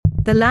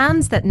The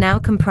lands that now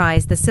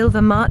comprise the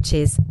Silver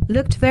Marches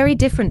looked very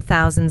different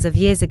thousands of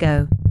years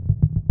ago.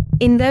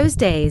 In those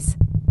days,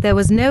 there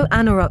was no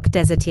Anauroch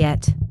desert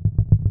yet.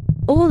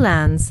 All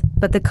lands,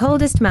 but the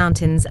coldest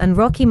mountains and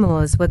rocky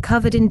moors were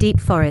covered in deep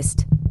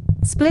forest,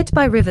 split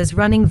by rivers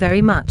running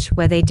very much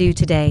where they do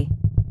today.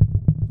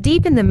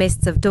 Deep in the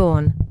mists of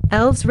dawn,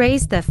 elves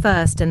raised their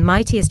first and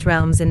mightiest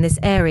realms in this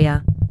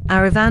area,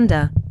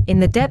 Aravanda, in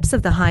the depths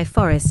of the high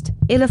forest,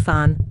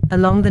 Ilafan,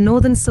 along the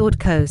northern Sword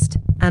Coast,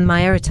 and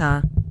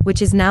Maeritar,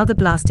 which is now the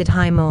blasted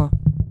High Moor.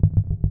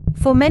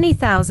 For many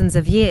thousands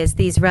of years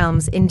these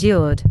realms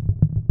endured.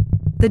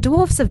 The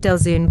dwarfs of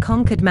Delzun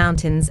conquered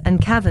mountains and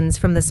caverns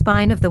from the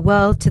spine of the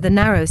world to the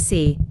narrow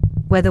sea,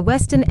 where the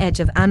western edge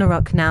of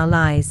Anauroch now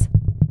lies.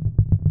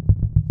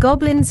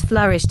 Goblins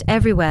flourished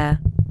everywhere,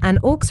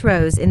 and orcs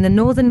rose in the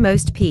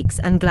northernmost peaks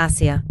and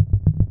glacier.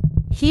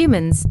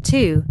 Humans,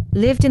 too,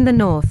 lived in the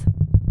north.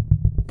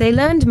 They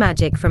learned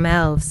magic from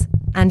elves,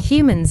 and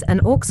humans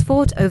and orcs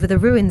fought over the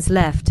ruins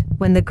left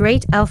when the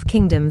great elf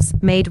kingdoms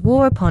made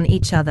war upon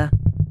each other.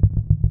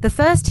 The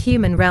first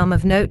human realm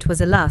of note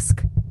was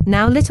Ilusk,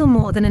 now little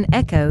more than an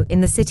echo in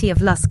the city of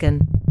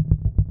Luskan.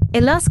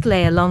 Ilusk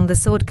lay along the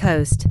Sword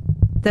Coast,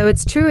 though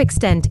its true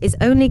extent is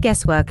only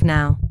guesswork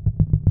now.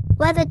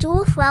 Where the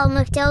dwarf realm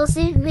of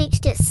Delzun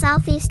reached its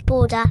southeast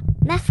border,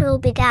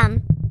 Neferil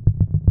began.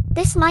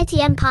 This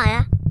mighty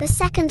empire, the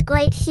second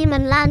great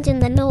human land in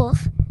the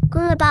north,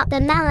 grew about the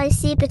narrow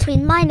sea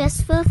between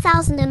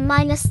 -4,000 and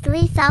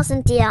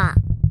 -3,000 DR.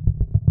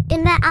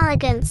 In their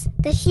arrogance,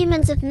 the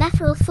humans of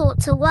Neferil thought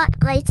to work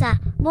greater,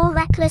 more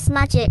reckless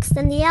magics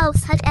than the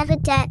elves had ever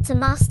dared to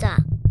master.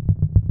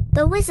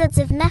 The wizards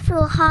of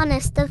Neferil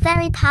harnessed the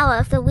very power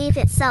of the weave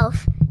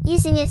itself,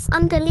 using its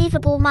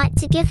unbelievable might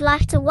to give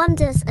life to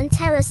wonders and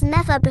terrors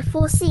never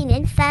before seen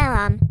in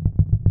Faerun.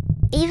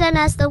 Even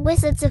as the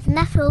wizards of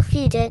Neferil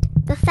feuded,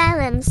 the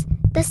Faerums,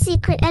 the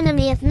secret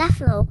enemy of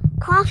Neferil,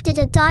 crafted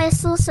a dire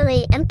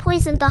sorcery and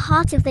poisoned the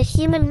heart of the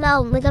human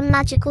realm with a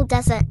magical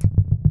desert.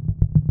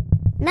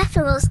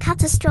 Neferil's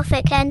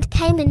catastrophic end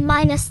came in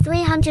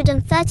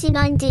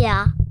 -339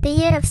 DR, the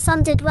year of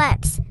Sundered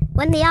Webs,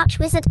 when the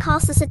archwizard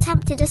Karsus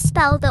attempted a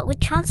spell that would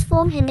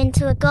transform him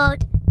into a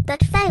god,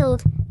 but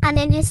failed, and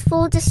in his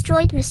fall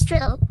destroyed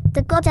Mistril,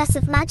 the goddess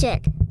of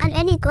magic, and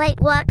any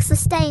great work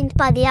sustained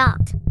by the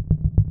art.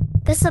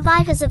 The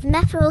survivors of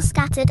Neferil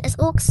scattered as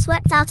orcs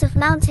swept out of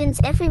mountains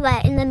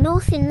everywhere in the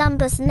north in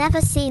numbers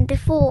never seen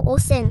before or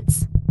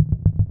since.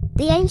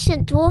 The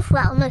ancient dwarf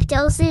realm of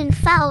Delzun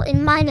fell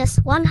in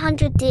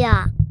 -100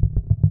 DR.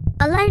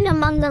 Alone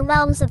among the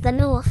realms of the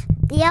north,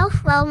 the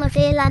elf realm of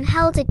Irlan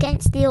held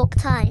against the orc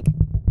tide.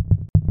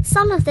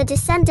 Some of the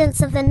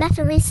descendants of the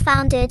Neferis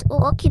founded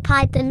or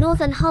occupied the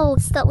northern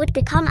holds that would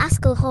become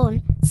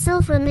Askelhorn,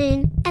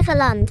 Silvermoon,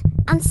 Everlund,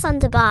 and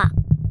Sunderbar.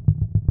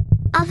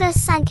 Others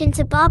sank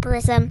into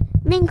barbarism,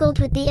 mingled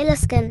with the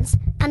Iluskans,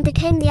 and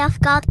became the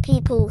Uthgard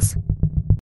peoples.